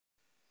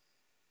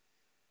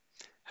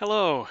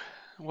Hello,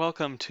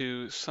 welcome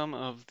to some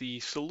of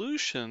the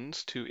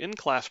solutions to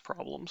in-class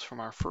problems from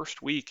our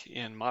first week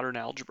in Modern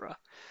Algebra,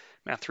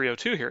 Math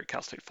 302 here at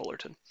Cal State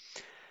Fullerton.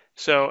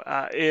 So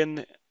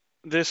in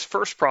this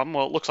first problem,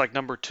 well, it looks like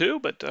number 2,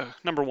 but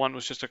number 1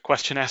 was just a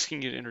question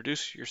asking you to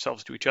introduce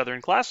yourselves to each other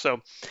in class, so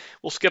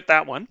we'll skip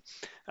that one.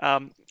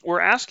 We're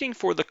asking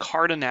for the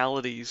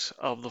cardinalities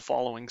of the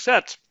following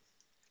sets.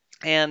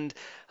 And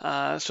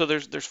so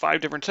there's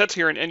 5 different sets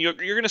here, and you're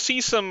going to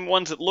see some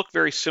ones that look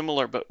very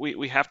similar, but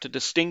we have to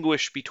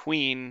distinguish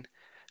between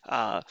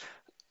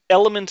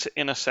elements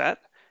in a set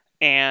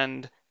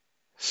and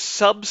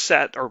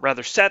subset, or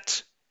rather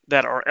sets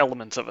that are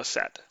elements of a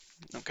set.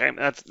 Okay,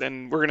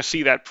 and we're going to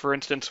see that, for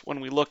instance, when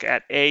we look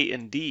at A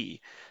and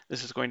D,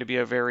 this is going to be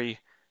a very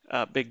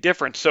big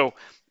difference. So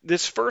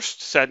this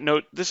first set,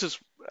 note this is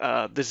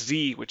this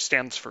Z, which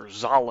stands for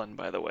Zahlen,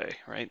 by the way,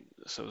 right?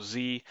 So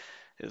Z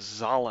is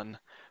Zahlen,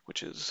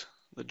 which is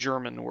the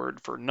German word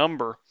for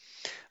number.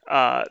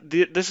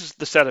 This is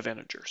the set of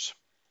integers.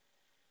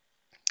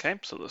 Okay,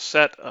 so the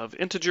set of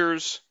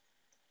integers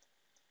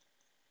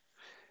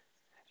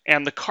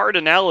and the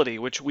cardinality,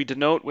 which we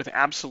denote with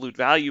absolute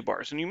value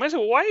bars. And you might say,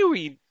 well, why are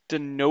we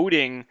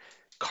denoting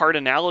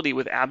cardinality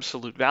with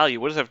absolute value?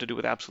 What does that have to do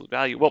with absolute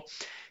value? Well,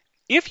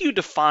 if you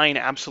define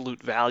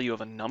absolute value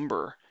of a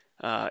number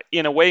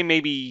in a way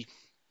maybe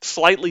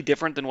slightly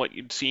different than what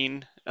you'd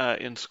seen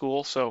in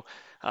school. So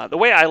the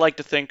way I like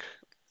to think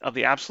of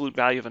the absolute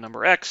value of a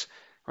number x,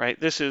 right?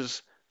 This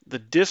is the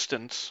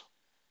distance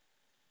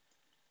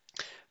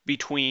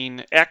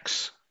between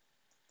x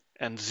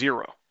and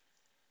 0.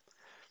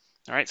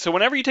 All right, so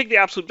whenever you take the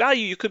absolute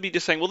value, you could be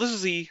just saying, well, this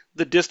is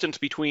the distance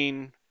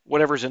between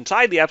whatever's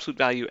inside the absolute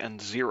value and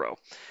 0.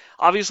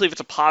 Obviously, if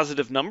it's a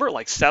positive number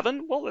like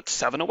 7, well, that's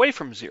 7 away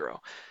from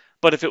 0.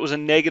 But if it was a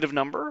negative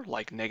number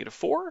like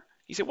 -4,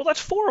 you say, well, that's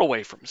 4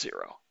 away from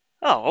 0.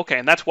 Oh, okay,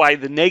 and that's why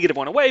the negative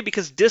went away,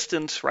 because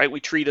distance, right, we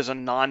treat as a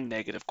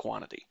non-negative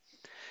quantity.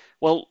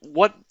 Well,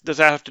 what does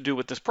that have to do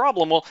with this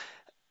problem? Well,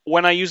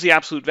 when I use the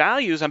absolute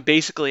values, I'm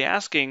basically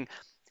asking,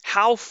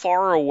 how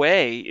far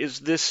away is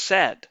this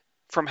set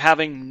from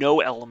having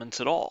no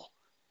elements at all?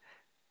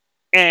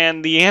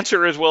 And the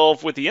answer is, well,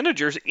 with the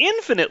integers,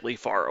 infinitely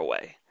far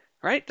away,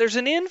 right? There's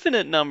an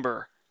infinite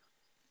number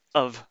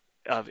of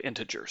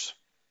integers.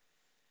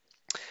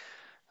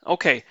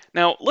 Okay,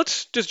 now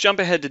let's just jump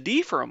ahead to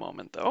D for a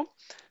moment, though.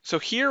 So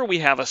here we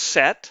have a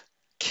set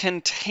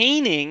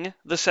containing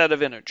the set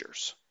of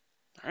integers.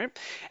 All right,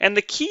 and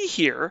the key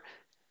here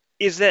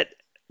is that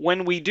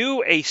when we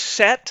do a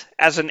set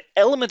as an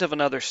element of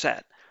another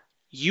set,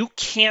 you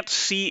can't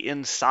see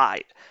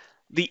inside.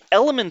 The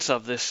elements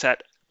of this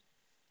set,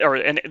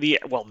 the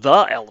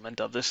element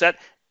of this set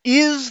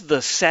is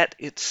the set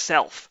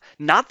itself,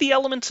 not the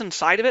elements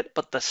inside of it,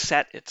 but the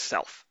set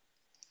itself.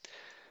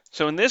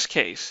 So in this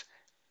case,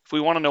 if we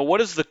want to know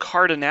what is the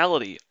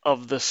cardinality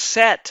of the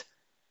set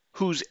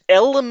whose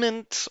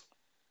elements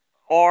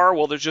are,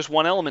 well, there's just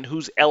one element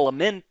whose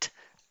element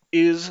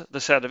is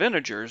the set of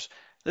integers,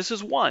 this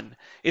is 1.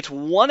 It's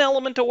one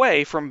element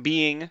away from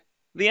being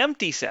the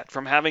empty set,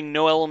 from having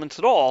no elements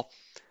at all.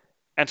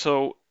 And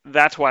so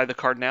that's why the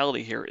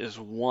cardinality here is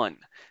 1,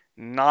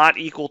 not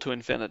equal to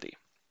infinity.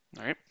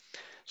 All right.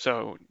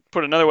 So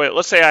put another way,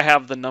 let's say I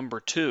have the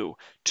number 2.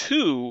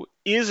 2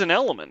 is an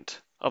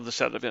element of the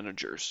set of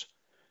integers,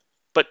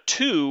 but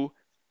 2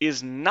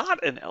 is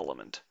not an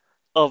element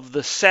of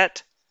the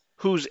set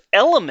whose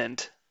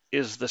element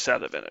is the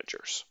set of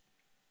integers.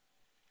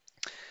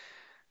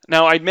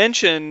 Now, I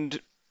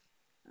mentioned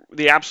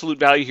the absolute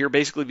value here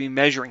basically be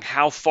measuring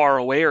how far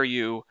away are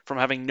you from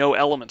having no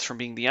elements, from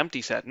being the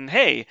empty set. And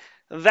hey,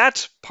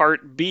 that's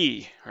part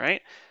B,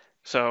 right?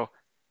 So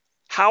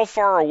how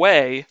far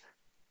away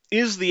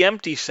is the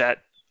empty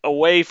set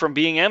away from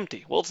being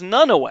empty? Well, it's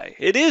none away.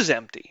 It is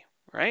empty,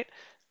 right?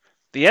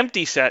 The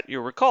empty set,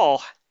 you'll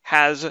recall,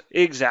 has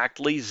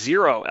exactly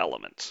 0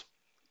 elements.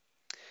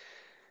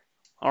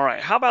 All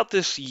right, how about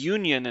this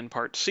union in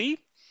part C?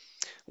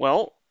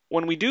 Well,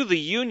 when we do the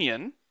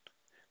union,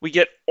 we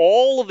get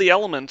all of the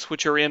elements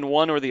which are in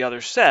one or the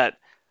other set,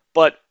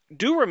 but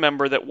do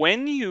remember that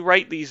when you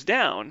write these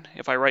down,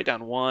 if I write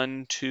down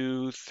 1,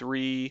 2,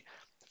 3,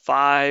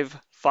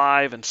 5,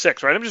 5, and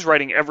 6, right? I'm just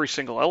writing every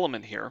single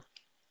element here.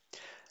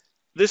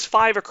 This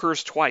 5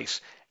 occurs twice,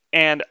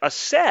 and a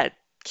set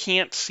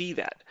can't see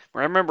that.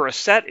 Remember, a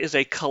set is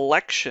a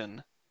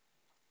collection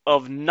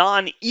of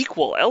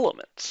non-equal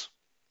elements,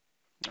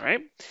 all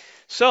right?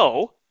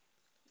 So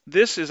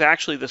this is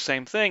actually the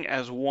same thing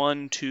as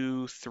 1,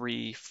 2,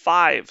 3,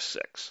 5,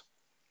 6.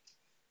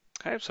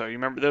 Okay, so you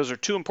remember those are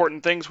 2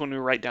 important things when we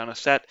write down a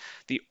set.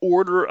 The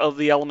order of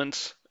the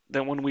elements,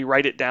 then when we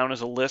write it down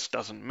as a list,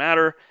 doesn't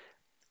matter,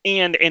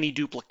 and any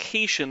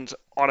duplications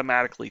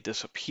automatically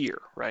disappear,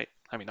 right?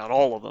 I mean, not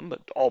all of them, but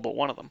all but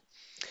one of them.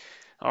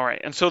 All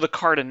right, and so the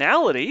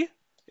cardinality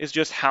is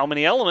just how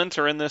many elements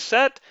are in this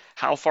set.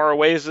 How far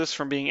away is this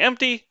from being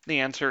empty?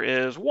 The answer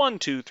is 1,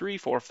 2, 3,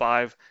 4,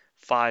 5,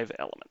 5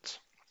 elements.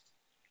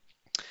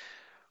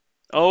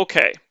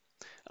 Okay,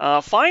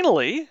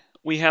 finally,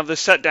 we have this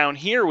set down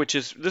here,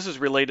 this is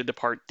related to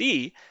part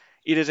D.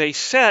 It is a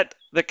set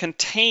that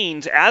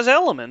contains as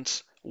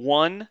elements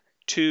 1,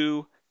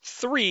 2,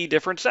 3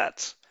 different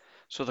sets.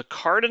 So the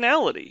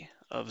cardinality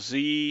of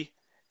Z,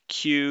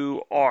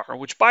 Q, R,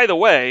 which by the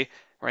way,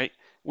 right,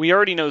 we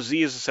already know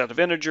Z is a set of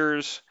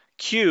integers,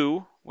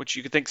 Q, which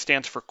you could think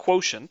stands for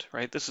quotient,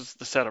 right? This is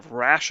the set of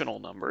rational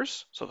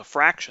numbers, so the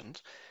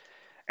fractions.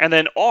 And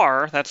then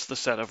R, that's the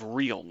set of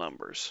real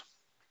numbers.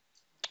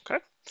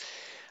 Okay.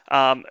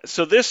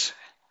 So this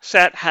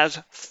set has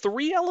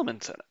 3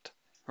 elements in it,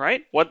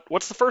 right?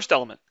 What's the first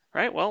element,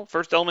 right? Well,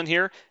 first element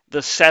here,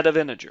 the set of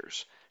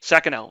integers.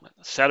 Second element,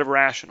 set of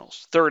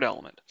rationals. Third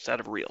element,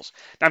 set of reals.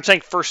 Now I'm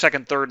saying first,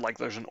 second, third like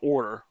there's an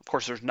order. Of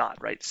course there's not,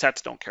 right?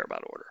 Sets don't care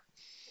about order.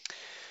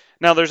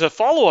 Now there's a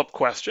follow-up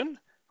question,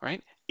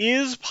 right?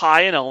 Is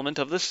pi an element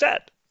of the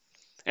set?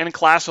 And in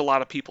class, a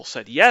lot of people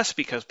said yes,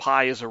 because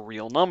pi is a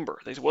real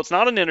number. They said, well, it's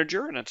not an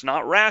integer and it's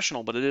not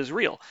rational, but it is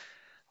real.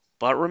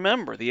 But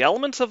remember, the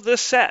elements of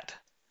this set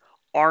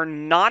are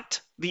not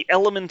the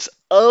elements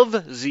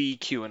of Z,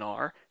 Q, and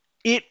R.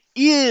 It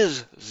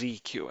is Z,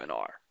 Q, and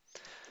R.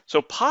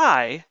 So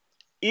pi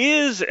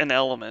is an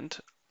element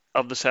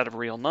of the set of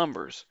real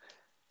numbers.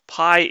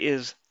 Pi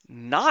is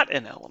not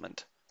an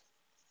element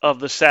of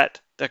the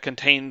set that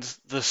contains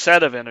the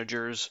set of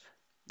integers,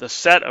 the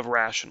set of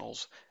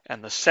rationals,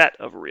 and the set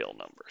of real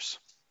numbers.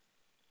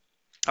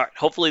 All right,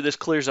 hopefully this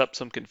clears up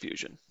some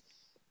confusion.